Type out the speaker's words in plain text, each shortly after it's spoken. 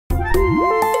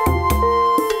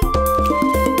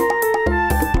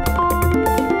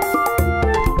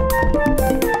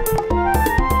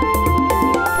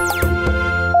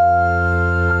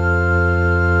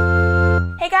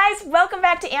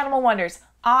to Animal Wonders.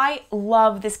 I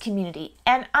love this community,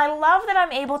 and I love that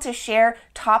I'm able to share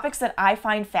topics that I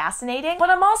find fascinating,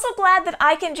 but I'm also glad that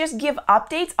I can just give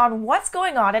updates on what's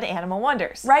going on at Animal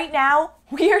Wonders. Right now,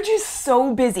 we are just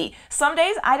so busy. Some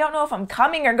days I don't know if I'm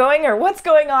coming or going or what's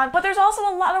going on, but there's also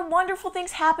a lot of wonderful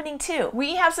things happening too.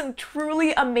 We have some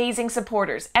truly amazing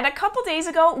supporters, and a couple days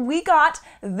ago, we got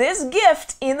this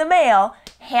gift in the mail.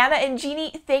 Hannah and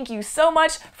Jeannie, thank you so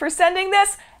much for sending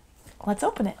this. Let's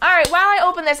open it. All right, while I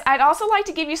open this, I'd also like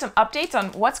to give you some updates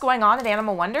on what's going on at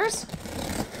Animal Wonders.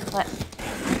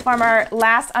 From our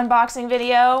last unboxing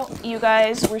video, you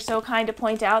guys were so kind to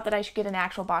point out that I should get an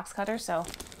actual box cutter, so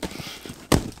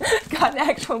got an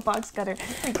actual box cutter. There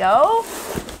we go.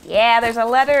 Yeah, there's a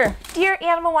letter. Dear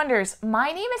Animal Wonders,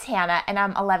 my name is Hannah and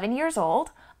I'm 11 years old.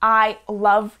 I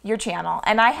love your channel,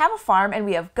 and I have a farm and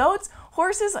we have goats,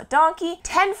 horses, a donkey,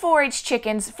 10 4-H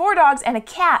chickens, 4 dogs, and a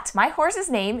cat. My horse's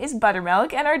name is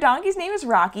Buttermilk, and our donkey's name is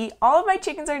Rocky. All of my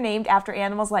chickens are named after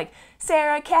animals like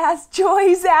Sarah, Cass,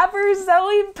 Joy, Zapper,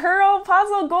 Zoe, Pearl,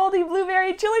 Puzzle, Goldie,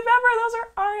 Blueberry, Chili Pepper. Those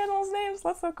are our animals' names.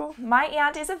 That's so cool. My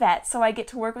aunt is a vet, so I get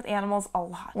to work with animals a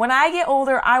lot. When I get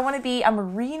older, I want to be a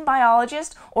marine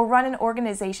biologist or run an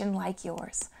organization like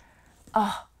yours.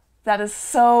 Oh, that is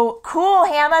so cool,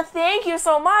 Hannah. Thank you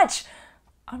so much.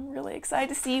 I'm really excited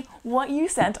to see what you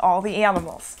sent all the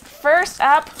animals. First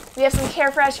up, we have some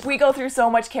Carefresh. We go through so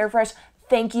much Carefresh.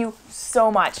 Thank you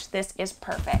so much. This is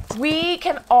perfect. We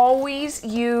can always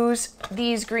use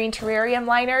these green terrarium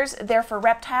liners. They're for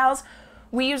reptiles.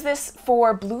 We use this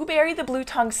for Blueberry, the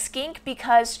blue-tongued skink,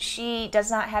 because she does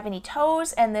not have any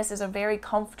toes, and this is a very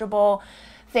comfortable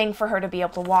thing for her to be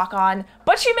able to walk on,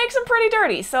 but she makes them pretty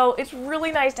dirty, so it's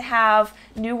really nice to have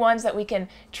new ones that we can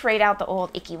trade out the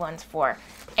old icky ones for.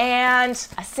 And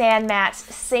a sand mat,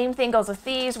 same thing goes with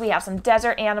these. We have some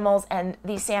desert animals, and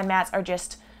these sand mats are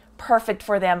just perfect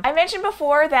for them. I mentioned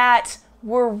before that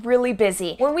we're really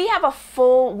busy. When we have a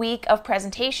full week of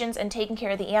presentations and taking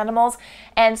care of the animals,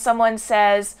 and someone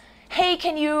says, hey,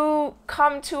 can you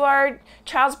come to our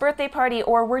child's birthday party,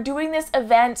 or we're doing this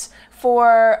event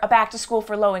for a back to school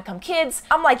for low-income kids,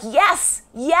 I'm like, yes,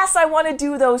 I want to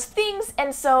do those things.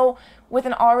 And so with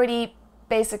an already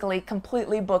basically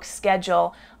completely booked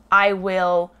schedule, I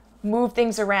will move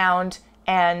things around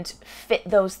and fit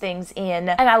those things in.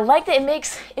 And I like that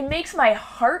it makes my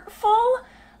heart full,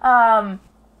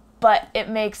 but it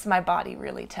makes my body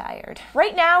really tired.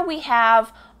 Right now we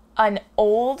have an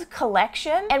old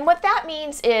collection, and what that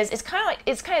means is it's kind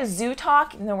of zoo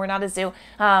talk. No, we're not a zoo.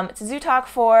 It's a zoo talk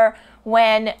for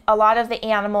when a lot of the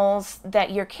animals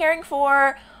that you're caring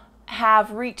for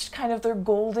have reached kind of their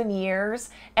golden years,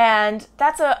 and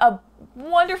that's a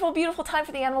wonderful, beautiful time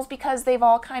for the animals because they've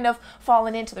all kind of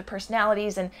fallen into their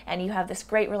personalities, and you have this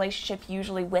great relationship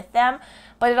usually with them.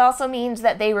 But it also means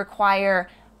that they require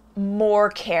more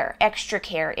care, extra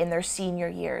care in their senior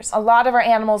years. A lot of our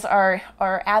animals are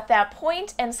at that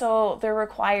point, and so they're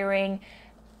requiring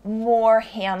more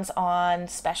hands-on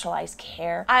specialized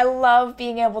care. I love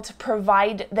being able to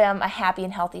provide them a happy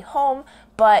and healthy home,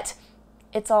 but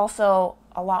it's also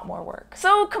a lot more work.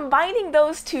 So combining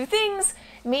those two things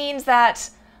means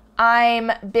that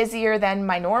I'm busier than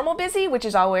my normal busy, which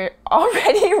is already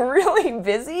really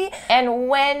busy. And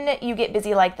when you get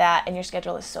busy like that and your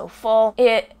schedule is so full,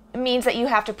 it means that you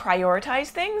have to prioritize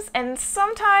things. And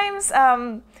sometimes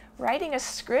writing a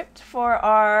script for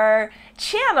our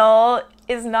channel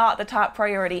is not the top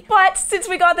priority. But since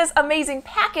we got this amazing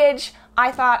package,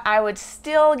 I thought I would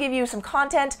still give you some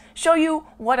content, show you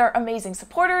what our amazing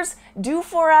supporters do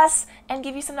for us, and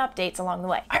give you some updates along the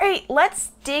way. All right,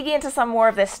 let's dig into some more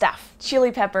of this stuff.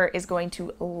 Chili Pepper is going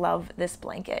to love this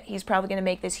blanket. He's probably gonna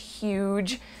make this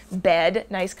huge bed,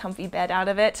 nice comfy bed out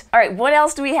of it. All right, what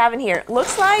else do we have in here?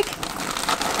 Looks like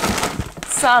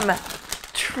some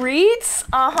treats,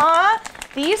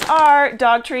 These are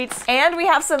dog treats, and we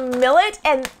have some millet,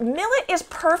 and millet is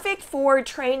perfect for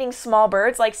training small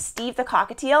birds like Steve the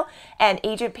cockatiel and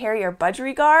Agent Perry or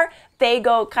Budgerigar. They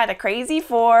go kind of crazy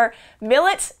for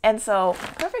millet, and so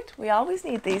perfect. We always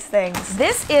need these things.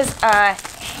 This is a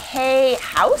hay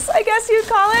house, I guess you'd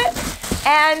call it,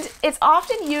 and it's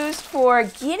often used for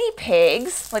guinea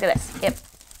pigs. Look at this. It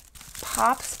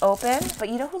pops open, but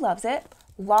you know who loves it?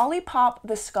 Lollipop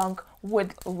the skunk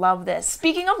would love this.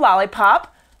 Speaking of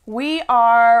Lollipop, we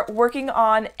are working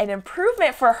on an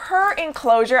improvement for her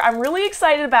enclosure. I'm really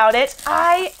excited about it.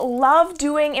 I love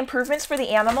doing improvements for the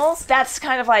animals. That's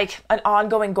kind of like an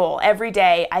ongoing goal. Every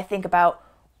day I think about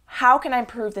how can I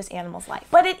improve this animal's life?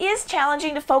 But it is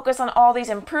challenging to focus on all these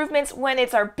improvements when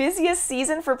it's our busiest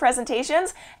season for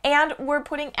presentations and we're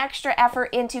putting extra effort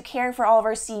into caring for all of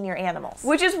our senior animals.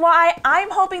 Which is why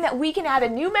I'm hoping that we can add a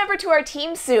new member to our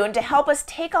team soon to help us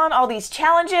take on all these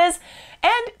challenges,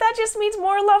 and that just means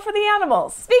more love for the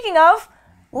animals. Speaking of,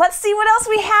 let's see what else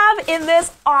we have in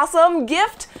this awesome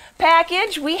gift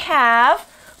package. We have,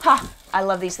 I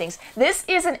love these things. This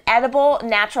is an edible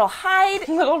natural hide.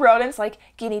 Little rodents like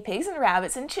guinea pigs and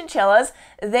rabbits and chinchillas,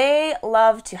 they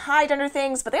love to hide under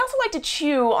things, but they also like to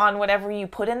chew on whatever you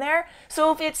put in there.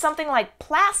 So if it's something like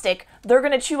plastic, they're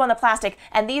gonna chew on the plastic,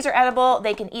 and these are edible.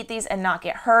 They can eat these and not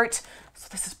get hurt. So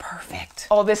this is perfect.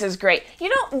 Oh, this is great. You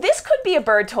know, this could be a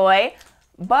bird toy,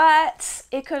 but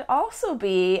it could also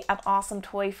be an awesome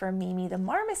toy for Mimi the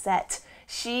marmoset.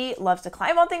 She loves to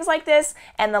climb on things like this,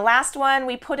 and the last one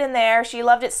we put in there, she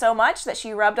loved it so much that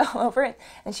she rubbed all over it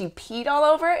and she peed all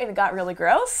over it and it got really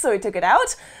gross, so we took it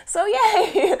out. So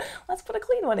yay, let's put a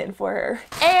clean one in for her.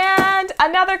 And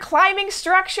another climbing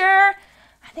structure.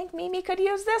 I think Mimi could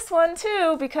use this one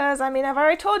too, because I mean, I've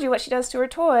already told you what she does to her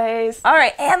toys. All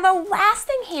right, and the last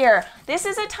thing here, this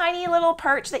is a tiny little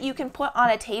perch that you can put on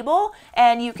a table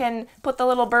and you can put the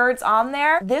little birds on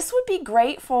there. This would be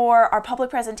great for our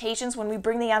public presentations when we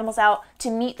bring the animals out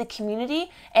to meet the community.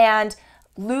 And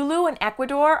Lulu in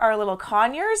Ecuador, our little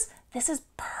conures, this is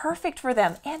perfect for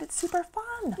them and it's super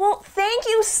fun. Well, thank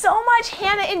you so much,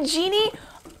 Hannah and Jeannie.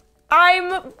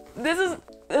 This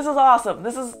is awesome.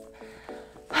 This is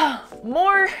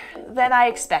more than I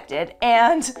expected,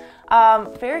 and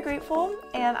very grateful,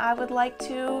 and I would like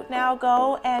to now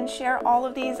go and share all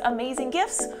of these amazing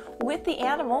gifts with the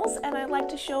animals, and I'd like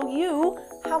to show you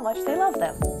how much they love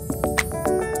them.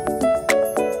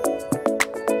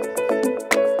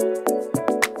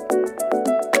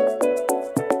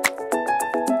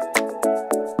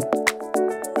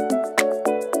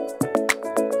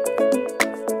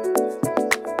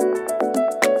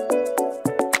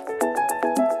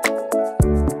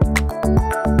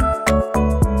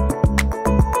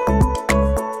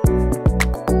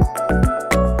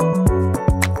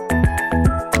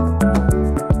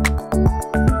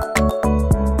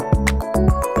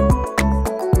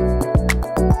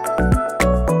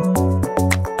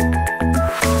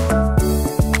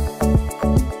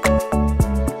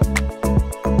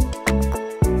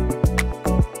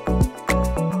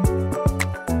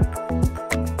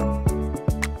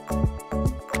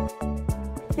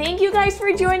 Thank you guys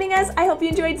for joining us. I hope you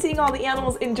enjoyed seeing all the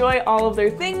animals enjoy all of their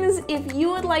things. If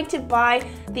you would like to buy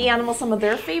the animals some of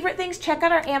their favorite things, check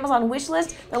out our Amazon wish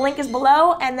list. The link is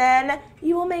below, and then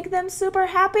you will make them super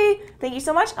happy. Thank you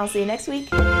so much. I'll see you next week.